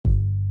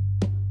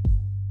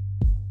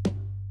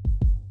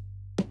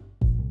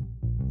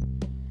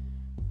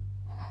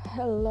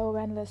Hello,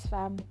 Endless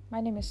Fam.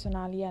 My name is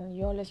Sonali, and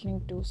you're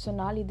listening to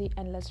Sonali the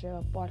Endless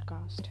River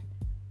podcast.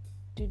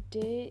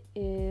 Today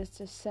is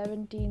the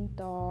 17th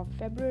of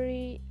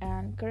February,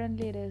 and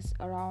currently it is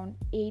around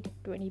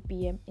 8:20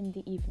 p.m. in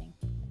the evening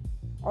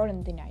or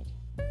in the night,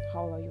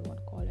 however you want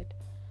to call it.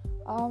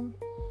 Um,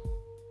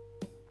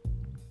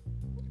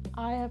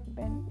 I have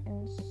been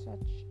in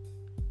such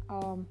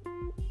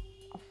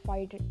a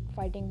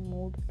fighting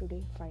mood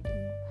today.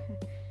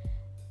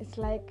 It's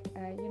like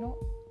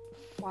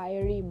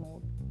fiery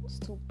mood,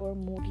 super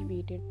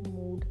motivated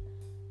mood.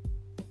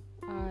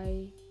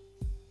 I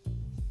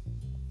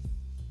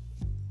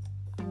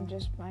am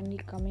just finally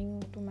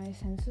coming to my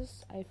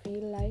senses, I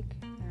feel like,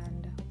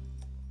 and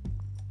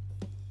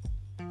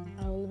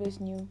I always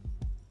knew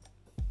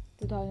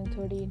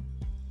 2013.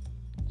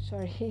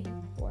 Sorry,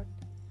 what?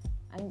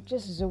 I'm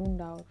just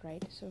zoned out,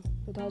 right? So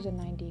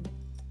 2019,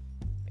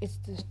 it's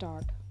the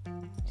start.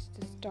 It's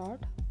the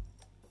start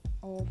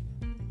of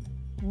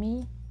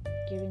me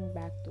giving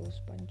back those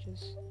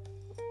punches.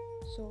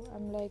 So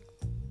I'm like,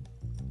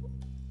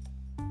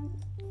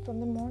 from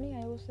the morning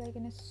I was like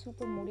in a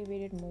super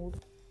motivated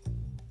mood,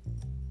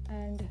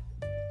 and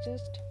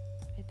just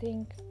I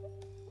think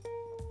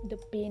the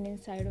pain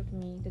inside of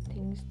me, the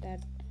things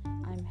that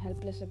I'm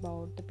helpless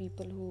about, the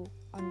people who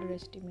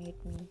underestimate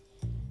me,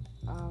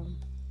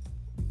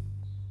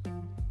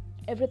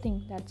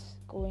 everything that's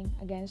going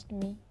against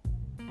me,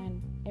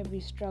 and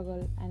every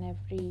struggle and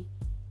every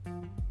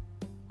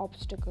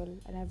obstacle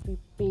and every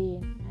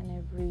pain and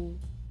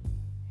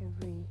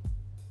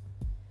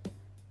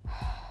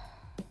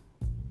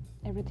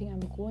everything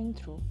I'm going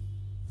through.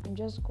 I'm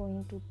just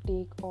going to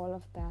take all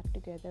of that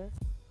together,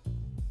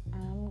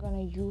 and I'm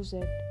gonna use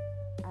it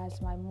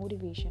as my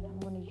motivation. I'm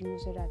gonna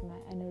use it as my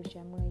energy.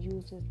 I'm gonna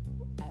use it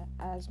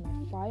as my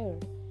fire,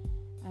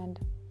 and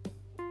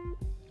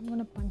I'm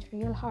gonna punch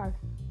real hard.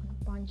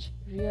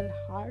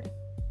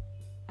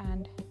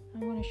 And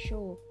I'm gonna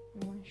show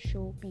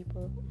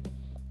people,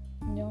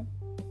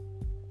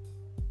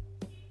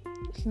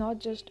 it's not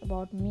just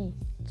about me.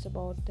 It's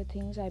about the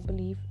things I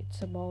believe.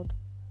 It's about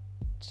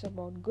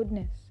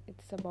goodness.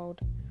 It's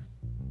about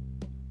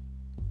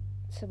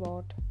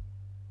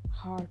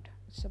heart.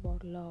 It's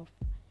about love.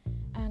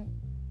 And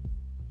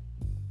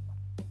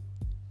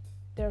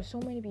there are so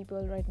many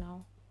people right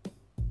now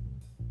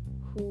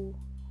who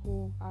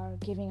are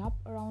giving up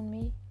around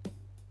me,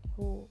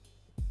 who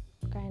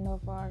kind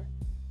of are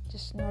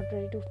just not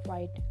ready to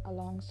fight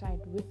alongside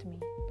with me.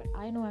 But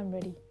I know I'm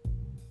ready,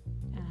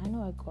 and I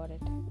know I got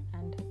it,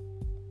 and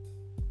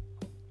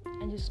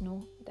I just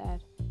know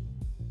that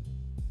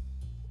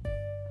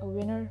a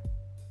winner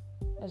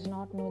does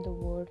not know the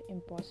word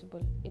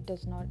impossible. It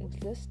does not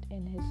exist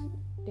in his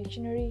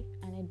dictionary,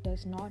 and it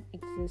does not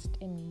exist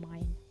in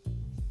mine.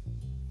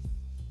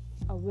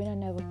 A winner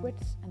never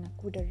quits, and a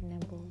quitter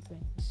never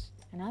wins.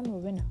 And I'm a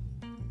winner.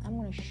 I'm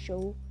gonna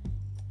show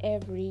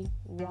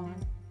everyone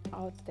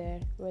out there,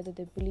 whether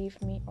they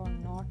believe me or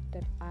not,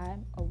 that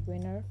I'm a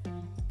winner,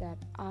 that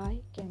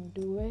I can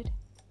do it.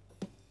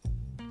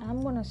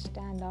 I'm gonna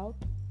stand out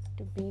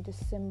to be the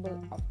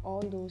symbol of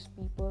all those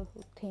people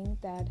who think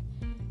that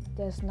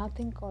there's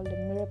nothing called a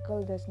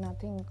miracle, there's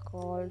nothing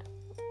called,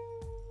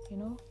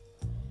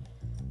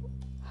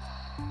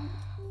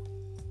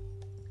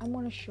 I'm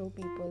gonna show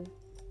people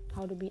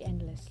how to be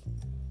endless.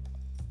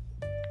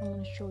 I'm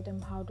gonna show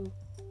them how to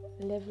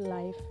live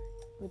life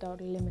without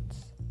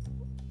limits,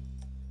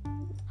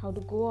 how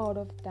to go out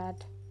of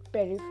that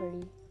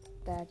periphery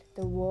that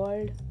the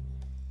world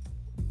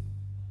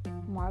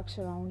marks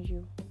around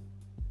you.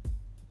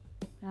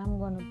 And I'm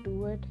gonna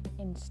do it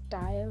in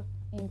style,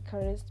 in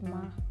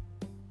charisma,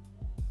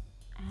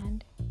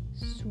 and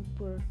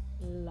super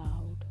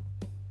loud.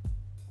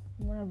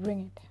 I'm gonna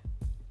bring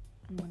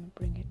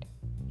it.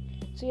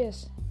 So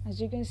yes,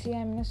 as you can see,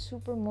 I'm in a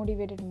super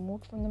motivated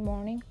mood from the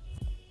morning,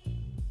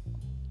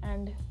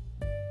 and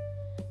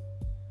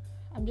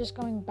I'm just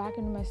coming back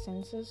into my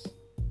senses.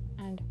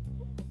 And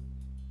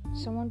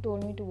someone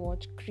told me to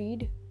watch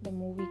Creed, the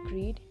movie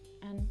Creed,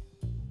 and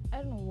I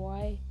don't know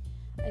why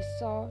I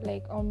saw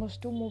like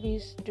almost 2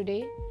 movies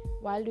today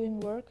while doing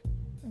work,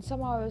 and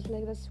somehow I was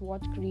like, let's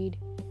watch Creed.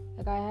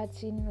 Like I had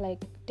seen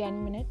like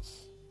 10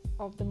 minutes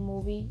of the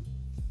movie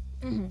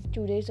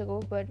 2 days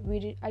ago, but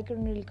I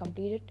couldn't really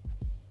complete it.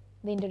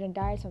 The internet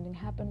died, something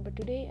happened, but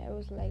today I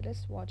was like,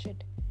 let's watch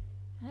it.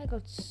 And I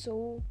got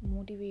so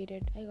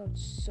motivated.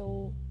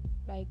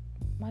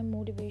 My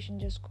motivation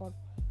just got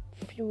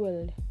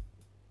fueled,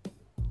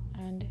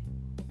 and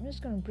I'm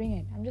just gonna bring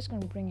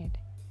it.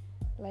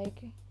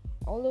 Like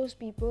all those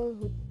people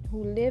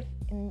who live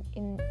in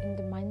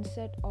the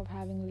mindset of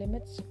having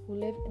limits, who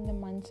live in the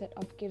mindset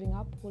of giving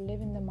up, who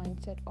live in the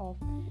mindset of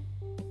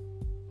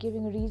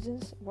giving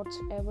reasons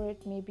whatsoever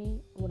it may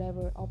be,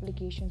 whatever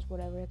obligations,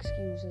 whatever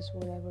excuses,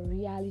 whatever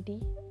reality,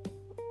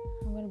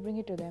 I'm gonna bring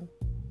it to them.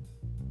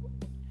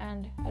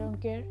 And I don't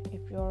care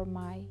if you're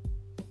my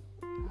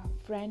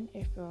friend,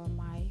 if you're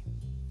my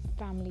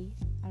family,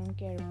 I don't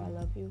care if I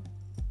love you.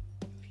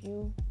 If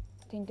you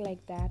think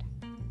like that,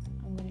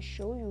 I'm gonna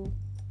show you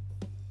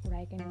what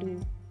I can do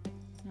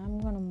I'm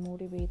gonna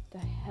motivate the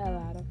hell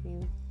out of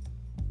you.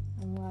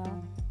 I'm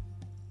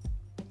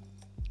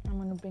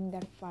gonna bring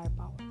that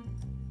firepower.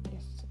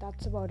 Yes, so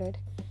that's about it.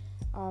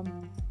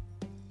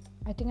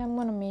 I think I'm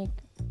gonna make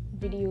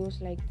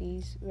videos like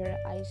these where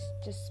I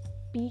just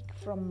speak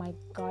from my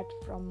gut,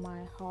 from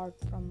my heart,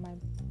 from my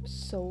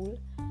soul.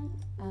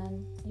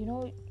 And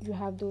you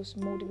have those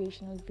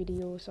motivational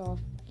videos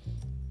of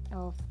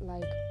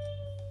like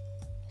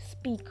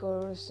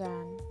speakers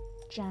and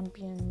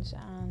champions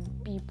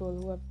and people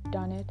who have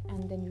done it,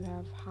 and then you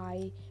have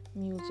high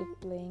music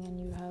playing and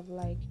you have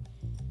like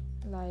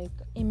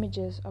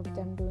images of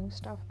them doing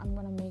stuff.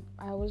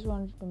 I always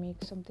wanted to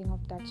make something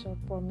of that sort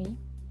for me.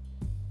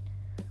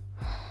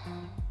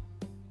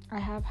 I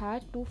have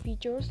had 2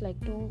 features, like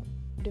 2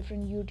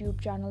 different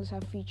YouTube channels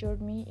have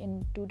featured me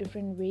in 2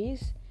 different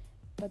ways,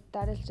 but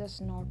that is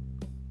just not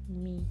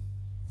me.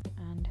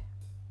 And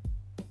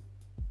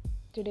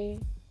today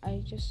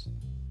I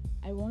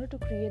wanted to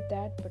create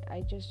that, but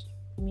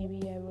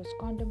maybe I was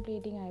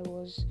contemplating, I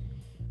was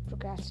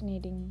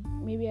procrastinating,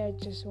 maybe I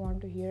just want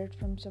to hear it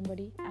from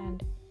somebody.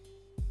 And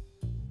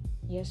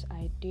yes,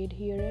 I did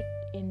hear it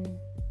in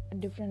a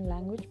different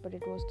language, but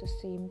it was the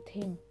same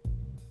thing.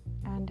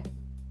 And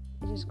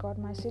I just got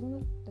my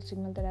signal, the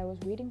signal that I was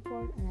waiting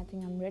for, and I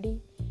think I'm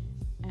ready.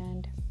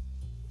 And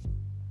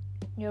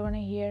you're gonna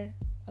hear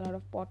a lot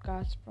of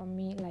podcasts from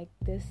me like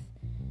this,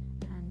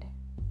 and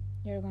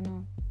you're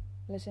gonna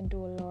listen to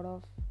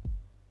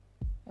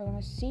you're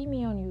gonna see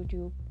me on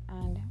YouTube,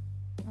 and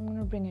I'm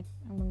gonna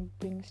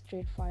bring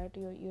straight fire to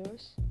your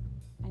ears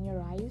and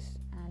your eyes.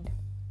 And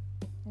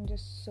I'm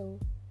just so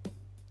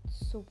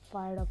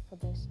fired up for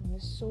this. I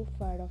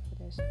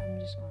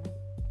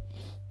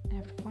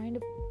have to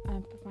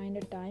find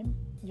a time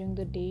during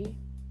the day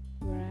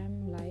where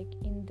I'm like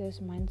in this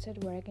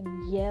mindset where I can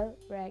yell,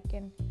 where I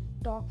can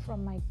talk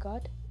from my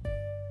gut,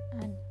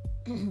 and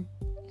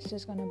it's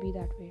just gonna be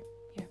that way.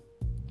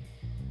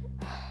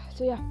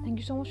 So thank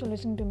you so much for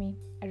listening to me.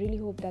 I really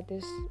hope that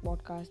this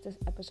podcast, this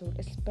episode,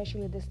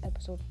 especially this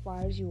episode,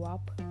 fires you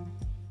up.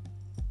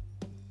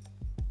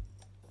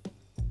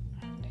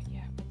 And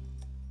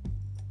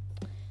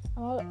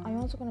I'm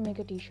also gonna make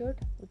a t-shirt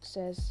which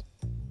says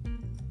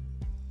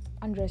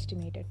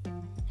underestimated.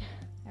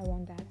 I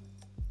want that.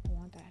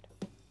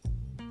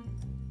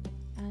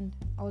 And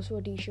also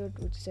a t-shirt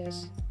which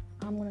says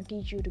I'm gonna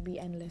teach you to be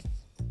endless.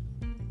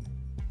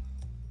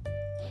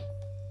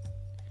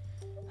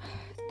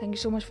 Thank you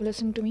so much for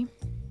listening to me.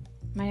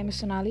 My name is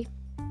Sonali,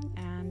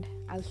 and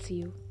I'll see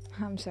you.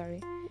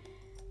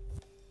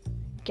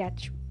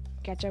 Catch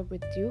up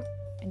with you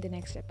in the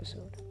next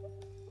episode.